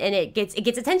Senate, and it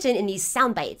gets attention in these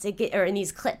sound bites, or in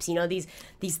these clips, these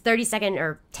 30-second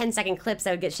or 10-second clips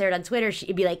that would get shared on Twitter.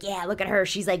 It'd be like, yeah, look at her,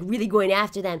 she's like really going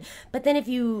after them. But then if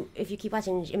you keep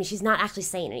watching, I mean, she's not actually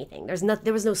saying anything.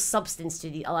 There was no substance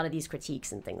to a lot of these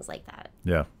critiques and things like that.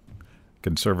 Yeah.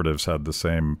 Conservatives had the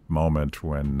same moment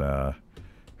when,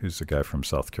 who's the guy from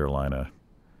South Carolina?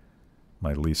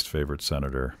 My least favorite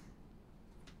senator.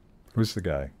 Who's the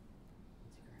guy?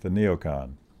 The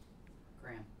neocon.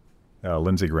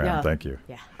 Lindsey Graham, Yeah. thank you.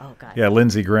 Yeah. Oh, God. Yeah,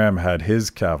 Lindsey Graham had his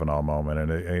Kavanaugh moment,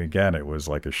 and again, it was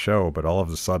like a show, but all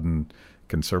of a sudden,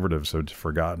 conservatives had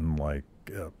forgotten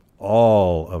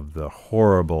all of the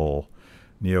horrible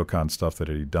neocon stuff that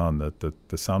he'd done. That the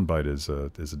soundbite is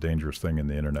a dangerous thing in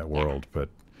the internet world, but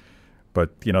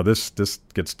this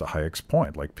gets to Hayek's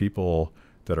point, like people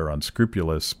that are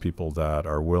unscrupulous, people that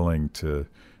are willing to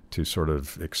sort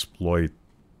of exploit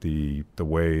the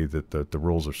way that the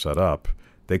rules are set up.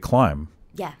 They climb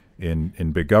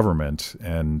in big government,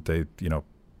 and they,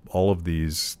 all of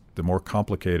these, the more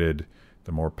complicated,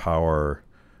 the more power,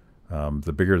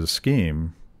 the bigger the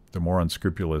scheme, the more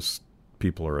unscrupulous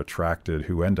people are attracted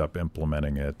who end up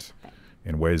implementing it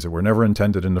in ways that were never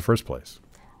intended in the first place.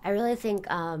 I really think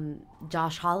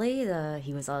Josh Hawley,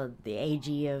 he was the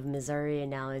AG of Missouri, and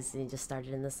now he just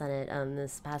started in the Senate after the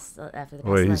past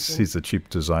election. He's the chief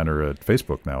designer at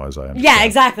Facebook now, as I understand. Yeah,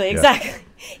 exactly.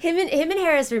 Him and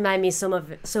Harris remind me so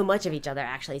much of each other,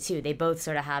 actually, too. They both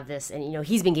sort of have this, and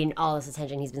he's been getting all this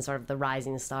attention. He's been sort of the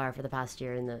rising star for the past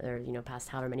year, past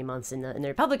however many months in the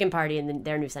Republican Party and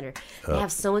their new senator. They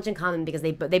have so much in common because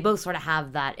they both sort of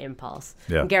have that impulse.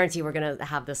 Yeah. I guarantee we're gonna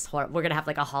have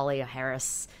like a Hawley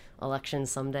Harris election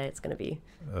someday. It's going to be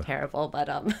terrible, but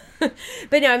no,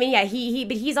 I mean, yeah,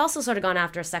 he's also sort of gone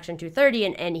after Section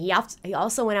 230, and he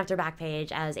also went after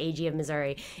Backpage as AG of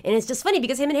Missouri. And it's just funny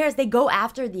because him and Harris, they go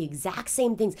after the exact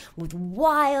same things with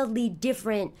wildly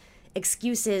different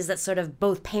excuses that sort of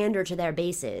both pander to their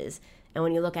bases. And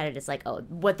when you look at it, it's like, oh,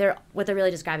 what they're really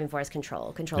describing for is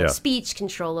control of speech,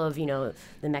 control of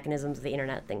the mechanisms of the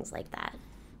internet, things like that.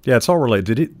 Yeah, it's all related.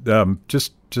 Did he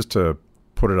just to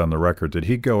put it on the record? Did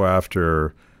he go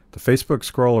after the Facebook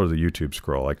scroll or the YouTube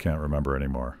scroll? I can't remember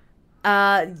anymore.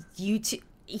 YouTube.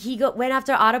 Went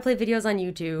after autoplay videos on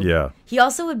YouTube. Yeah. He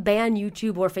also would ban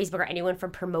YouTube or Facebook or anyone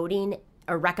from promoting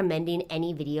or recommending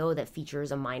any video that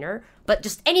features a minor, but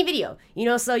just any video,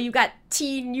 so you've got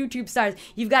teen YouTube stars,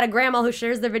 you've got a grandma who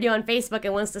shares their video on Facebook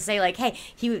and wants to say like, hey,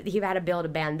 he had a bill to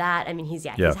ban that. I mean, he's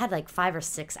had like 5 or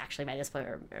 6 actually by this point,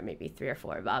 or maybe 3 or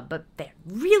 4, but they're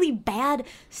really bad,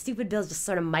 stupid bills, just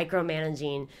sort of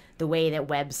micromanaging the way that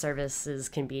web services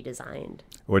can be designed.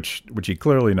 Which he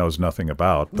clearly knows nothing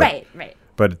about. Right.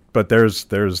 But there's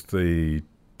the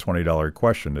 $20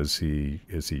 question. Is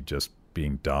he just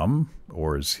being dumb,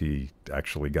 or is he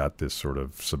actually got this sort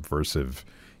of subversive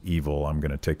evil, I'm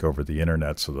going to take over the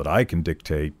internet so that I can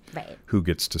dictate who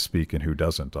gets to speak and who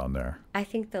doesn't on there? I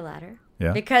think the latter.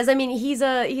 Yeah. Because I mean, he's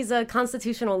a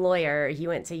constitutional lawyer. He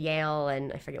went to Yale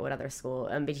and I forget what other school.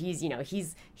 But he's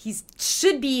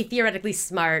should be theoretically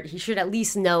smart. He should at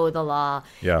least know the law.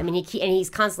 Yeah. I mean, he's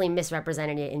constantly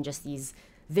misrepresenting it in just these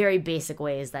very basic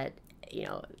ways that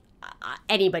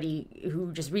anybody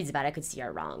who just reads about it could see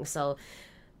are wrong. So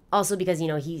also because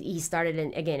he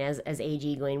started again as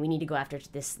AG going, we need to go after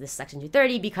this Section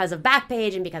 230 because of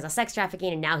Backpage and because of sex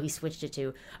trafficking, and now he switched it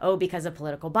to because of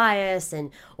political bias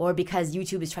or because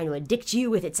YouTube is trying to addict you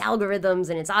with its algorithms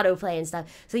and its autoplay and stuff.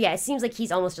 So yeah, it seems like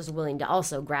he's almost just willing to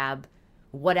also grab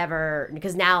whatever,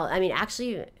 because now I mean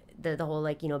actually the whole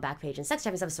Backpage and sex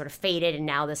trafficking stuff is sort of faded, and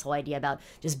now this whole idea about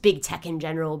just big tech in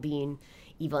general being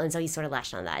evil, and so he's sort of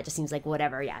lashed on that. It just seems like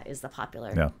whatever, is the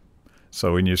popular. Yeah.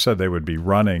 So when you said they would be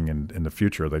running in the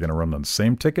future, are they going to run on the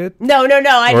same ticket? No.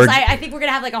 I think we're going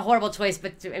to have like a horrible choice,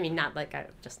 but I mean, not like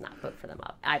just not vote for them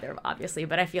either, obviously.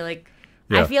 But I feel like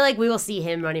we will see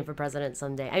him running for president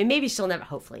someday. I mean, maybe she'll never.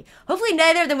 Hopefully,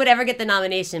 neither of them would ever get the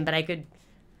nomination. But I could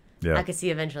see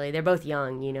eventually. They're both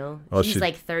young, Well, she's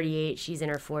like 38. She's in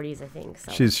her 40s, I think.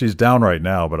 So. She's down right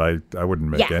now, but I wouldn't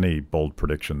make any bold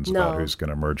predictions about who's going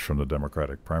to emerge from the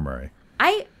Democratic primary.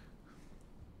 I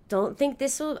don't think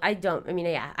this will.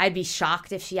 I'd be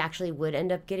shocked if she actually would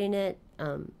end up getting it.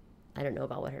 I don't know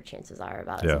about what her chances are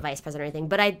about as a vice president or anything,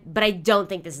 but I don't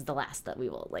think this is the last that we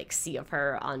will see of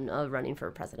her on running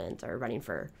for president or running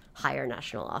for higher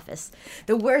national office.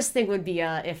 The worst thing would be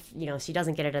if she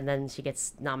doesn't get it and then she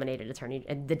gets nominated attorney,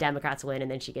 and the Democrats win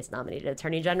and then she gets nominated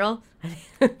attorney general.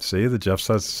 See, the Jeff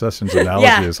Sessions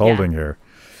analogy is holding here.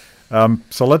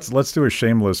 So let's do a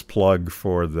shameless plug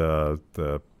for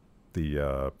the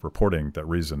reporting that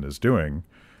Reason is doing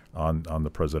on the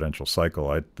presidential cycle.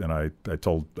 I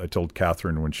told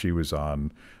Catherine when she was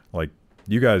on, like,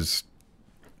 you guys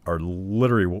are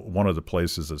literally one of the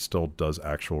places that still does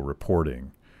actual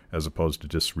reporting as opposed to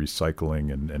just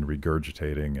recycling and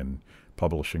regurgitating and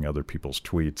publishing other people's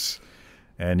tweets.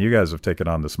 And you guys have taken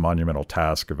on this monumental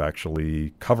task of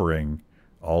actually covering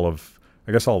all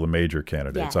the major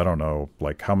candidates. I don't know,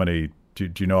 like how many,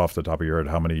 do you know off the top of your head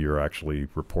how many you're actually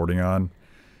reporting on?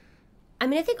 I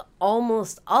mean, I think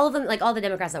almost all of them, like all the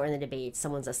Democrats that were in the debate,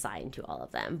 someone's assigned to all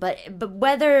of them. But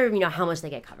whether, how much they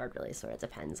get covered really sort of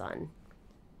depends on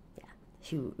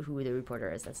who the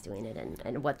reporter is that's doing it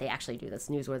and what they actually do that's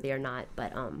newsworthy or not.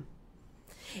 But I'm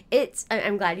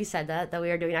glad you said that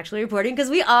we are doing actually reporting, because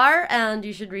we are, and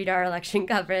you should read our election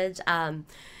coverage.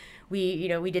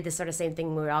 We did this sort of same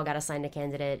thing where we all got assigned a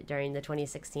candidate during the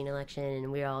 2016 election,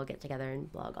 and we all get together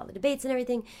and blog all the debates and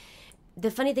everything. The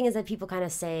funny thing is that people kind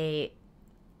of say,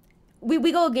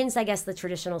 we go against, I guess, the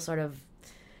traditional sort of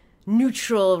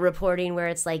neutral reporting where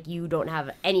it's like you don't have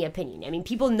any opinion. I mean,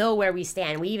 people know where we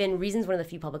stand. Reason's one of the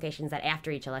few publications that after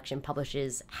each election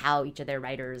publishes how each of their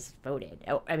writers voted.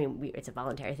 I mean, it's a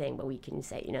voluntary thing, but we can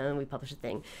say, and we publish a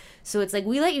thing. So it's like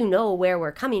we let you know where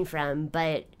we're coming from,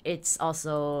 but it's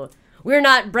also, we're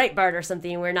not Breitbart or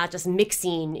something. We're not just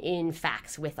mixing in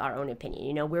facts with our own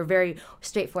opinion. We're very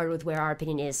straightforward with where our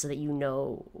opinion is so that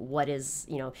what is,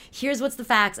 here's what's the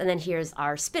facts, and then here's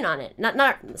our spin on it.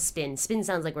 Not spin. Spin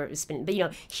sounds like we're spinning,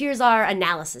 but, here's our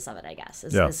analysis of it, I guess,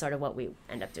 is sort of what we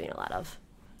end up doing a lot of.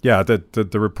 Yeah,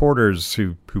 the reporters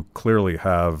who clearly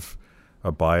have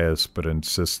a bias but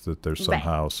insist that they're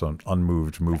somehow some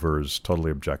unmoved movers, totally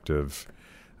objective.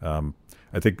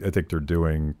 I think they're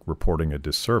doing reporting a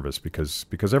disservice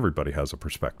because everybody has a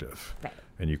perspective,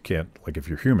 and you can't, like, if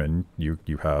you're human, you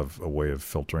have a way of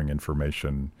filtering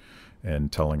information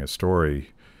and telling a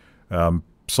story.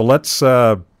 So let's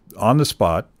on the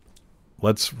spot,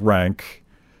 let's rank.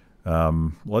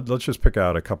 Let's just pick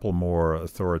out a couple more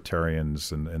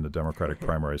authoritarians in the Democratic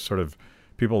primary, sort of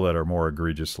people that are more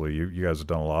egregiously. You guys have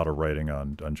done a lot of writing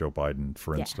on Joe Biden,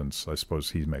 for instance. I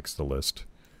suppose he makes the list.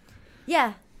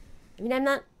 Yeah. I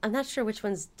mean, I'm not sure which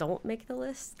ones don't make the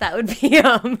list. That would be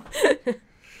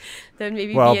then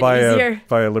maybe Well, be easier.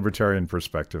 by a libertarian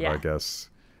perspective, Yeah. I guess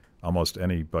almost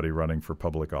anybody running for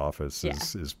public office Yeah.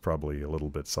 is probably a little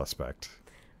bit suspect.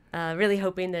 Really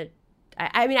hoping that.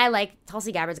 I mean, I like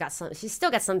Tulsi Gabbard's got some. She's still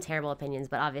got some terrible opinions,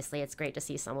 but obviously, it's great to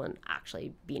see someone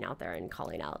actually being out there and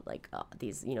calling out like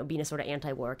these, being a sort of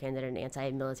anti-war candidate and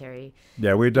anti-military.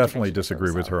 Yeah, we definitely interventionism,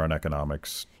 disagree with so. her on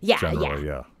economics. Yeah, generally,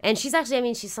 yeah. And she's actually, I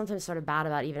mean, she's sometimes sort of bad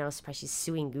about, even I was surprised she's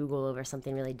suing Google over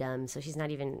something really dumb. So she's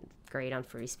not even great on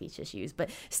free speech issues. But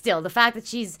still, the fact that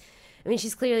she's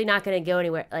clearly not going to go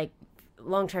anywhere like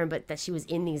long term, but that she was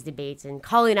in these debates and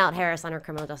calling out Harris on her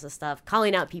criminal justice stuff,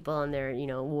 calling out people on their,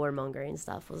 warmongering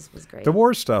stuff was great. The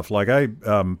war stuff, like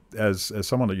as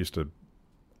someone that used to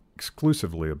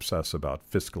exclusively obsess about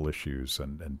fiscal issues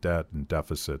and debt and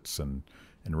deficits and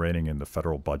reining in the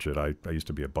federal budget. I used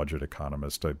to be a budget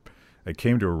economist. I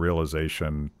came to a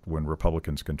realization when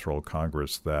Republicans controlled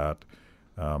Congress that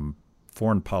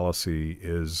foreign policy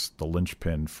is the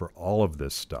linchpin for all of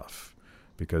this stuff.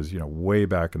 Because, way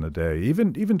back in the day,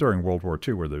 even during World War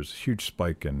II, where there's a huge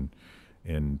spike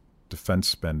in defense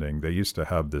spending, they used to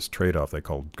have this trade-off they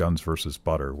called guns versus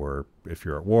butter, where if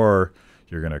you're at war,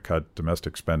 you're going to cut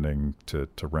domestic spending to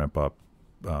ramp up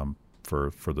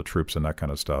for the troops and that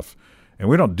kind of stuff. And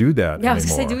we don't do that anymore. I was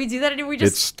going to say, do we do that anymore? We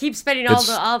just keep spending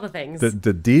all the things.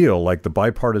 The deal, like the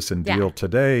bipartisan deal Yeah.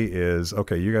 today is,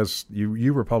 okay, you guys,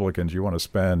 you Republicans, you want to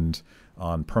spend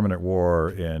on permanent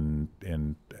war in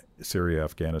Syria,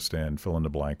 Afghanistan, fill in the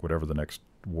blank, whatever the next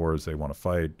wars they want to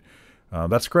fight.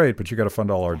 That's great, but you got to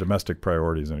fund all our domestic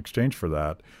priorities in exchange for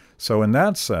that. So in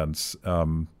that sense,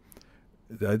 I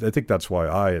think that's why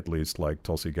I at least like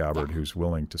Tulsi Gabbard, who's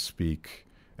willing to speak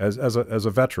as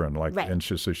a veteran, like, Right. and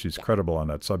she's credible on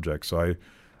that subject. So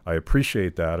I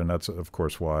appreciate that, and that's of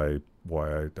course why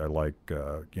I like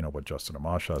what Justin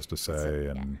Amash has to say,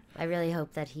 and I really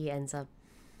hope that he ends up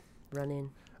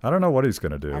running I don't know what he's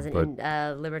going to do, as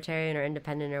but libertarian or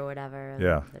independent or whatever.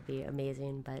 Yeah. That'd be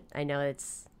amazing. But I know I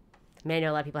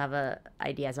know a lot of people have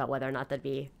ideas about whether or not that'd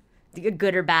be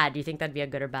good or bad. Do you think that'd be a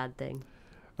good or bad thing?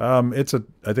 I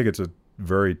think it's a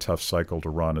very tough cycle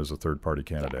to run as a third party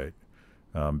candidate.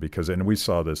 Because, and we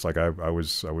saw this, like I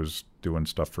was doing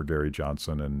stuff for Gary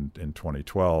Johnson in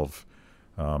 2012.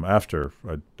 After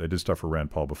I did stuff for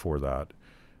Rand Paul before that,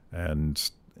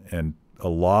 and a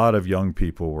lot of young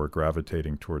people were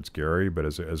gravitating towards Gary. But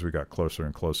as we got closer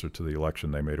and closer to the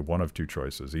election, they made one of two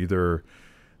choices: either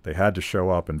they had to show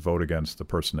up and vote against the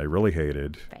person they really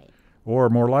hated, Right. or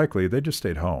more likely they just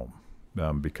stayed home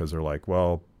because they're like,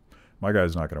 well, my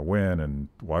guy's not going to win, and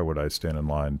why would I stand in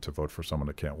line to vote for someone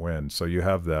that can't win? So you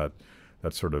have that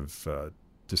sort of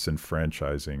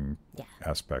disenfranchising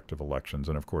aspect of elections,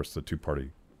 and of course the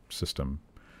two-party system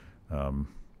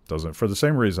doesn't. For the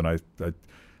same reason,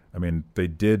 I mean, they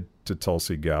did to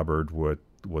Tulsi Gabbard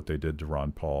what they did to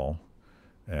Ron Paul,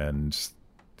 and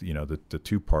the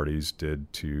two parties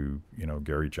did to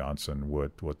Gary Johnson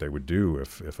what they would do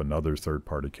if another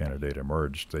third-party candidate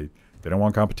emerged. They don't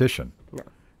want competition. No.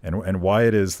 And why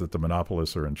it is that the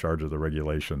monopolists are in charge of the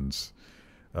regulations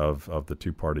of the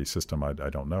two-party system, I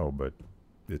don't know, but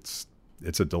it's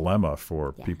a dilemma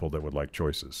for people that would like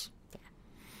choices. Yeah.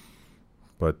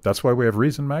 But that's why we have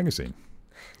Reason Magazine.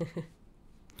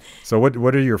 So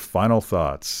what are your final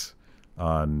thoughts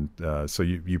on? So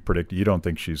you predict you don't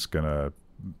think she's going to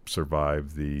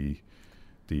survive the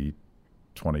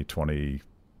 2020.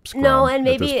 Scrum No, and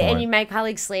at this maybe point? my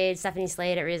colleague Stephanie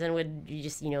Slade at Reason would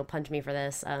just punch me for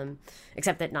this,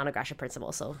 except that non-aggression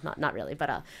principle, so not really,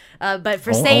 but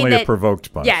for saying only that a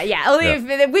provoked punch.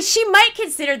 Which she might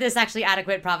consider this actually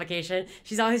adequate provocation.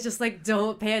 She's always just like,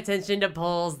 don't pay attention to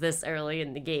polls this early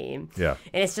in the game. Yeah.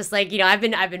 And it's just like I've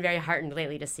been very heartened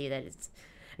lately to see that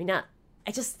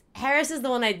Harris is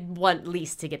the one I want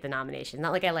least to get the nomination.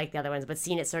 Not like I like the other ones, but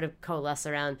seeing it sort of coalesce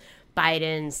around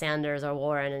Biden, Sanders, or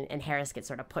Warren, and Harris get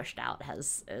sort of pushed out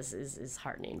is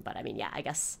heartening. But I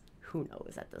guess who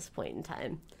knows at this point in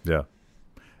time. Yeah.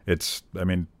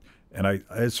 And I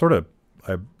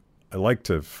like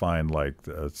to find like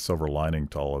a silver lining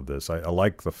to all of this. I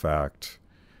like the fact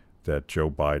that Joe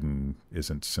Biden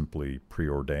isn't simply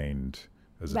preordained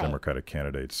as a Right. Democratic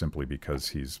candidate simply because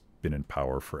he's been in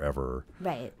power forever.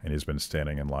 Right. And he's been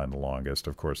standing in line the longest.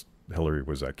 Of course, Hillary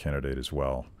was that candidate as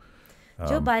well.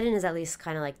 Joe Biden is at least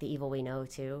kind of like the evil we know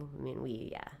too.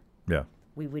 Yeah.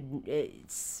 We would.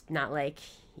 It's not like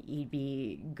he'd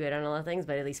be good on a lot of things,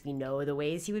 but at least we know the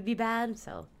ways he would be bad.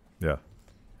 So Yeah.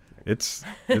 It's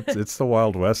the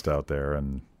Wild West out there,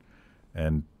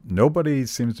 and nobody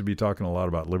seems to be talking a lot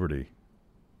about liberty.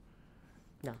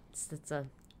 no, it's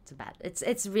a It's bad.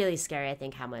 It's really scary. I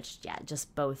think how much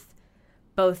just both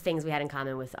things we had in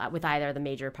common with either of the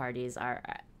major parties are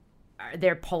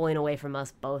they're pulling away from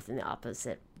us both in the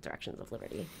opposite directions of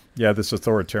liberty. Yeah, this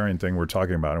authoritarian thing we're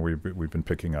talking about, and we've been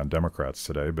picking on Democrats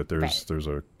today, but there's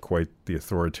a quite the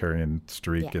authoritarian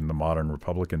streak in the modern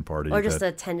Republican Party, or just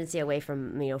a tendency away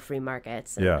from free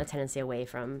markets, and a tendency away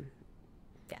from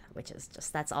which is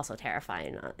just that's also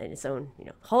terrifying in its own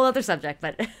whole other subject.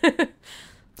 But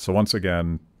so once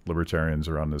again, libertarians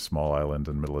are on this small island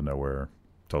in the middle of nowhere,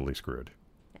 totally screwed.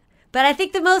 But I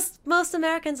think the most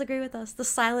Americans agree with us. The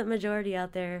silent majority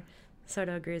out there sort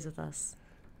of agrees with us.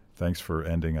 Thanks for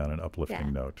ending on an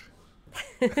uplifting note.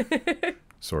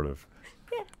 Sort of.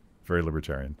 Yeah. Very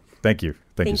libertarian. Thank you.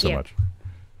 Thank you so much.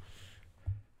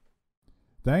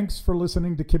 Thanks for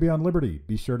listening to Kibbe on Liberty.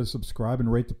 Be sure to subscribe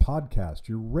and rate the podcast.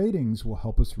 Your ratings will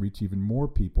help us reach even more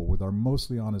people with our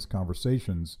mostly honest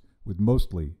conversations with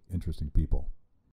mostly interesting people.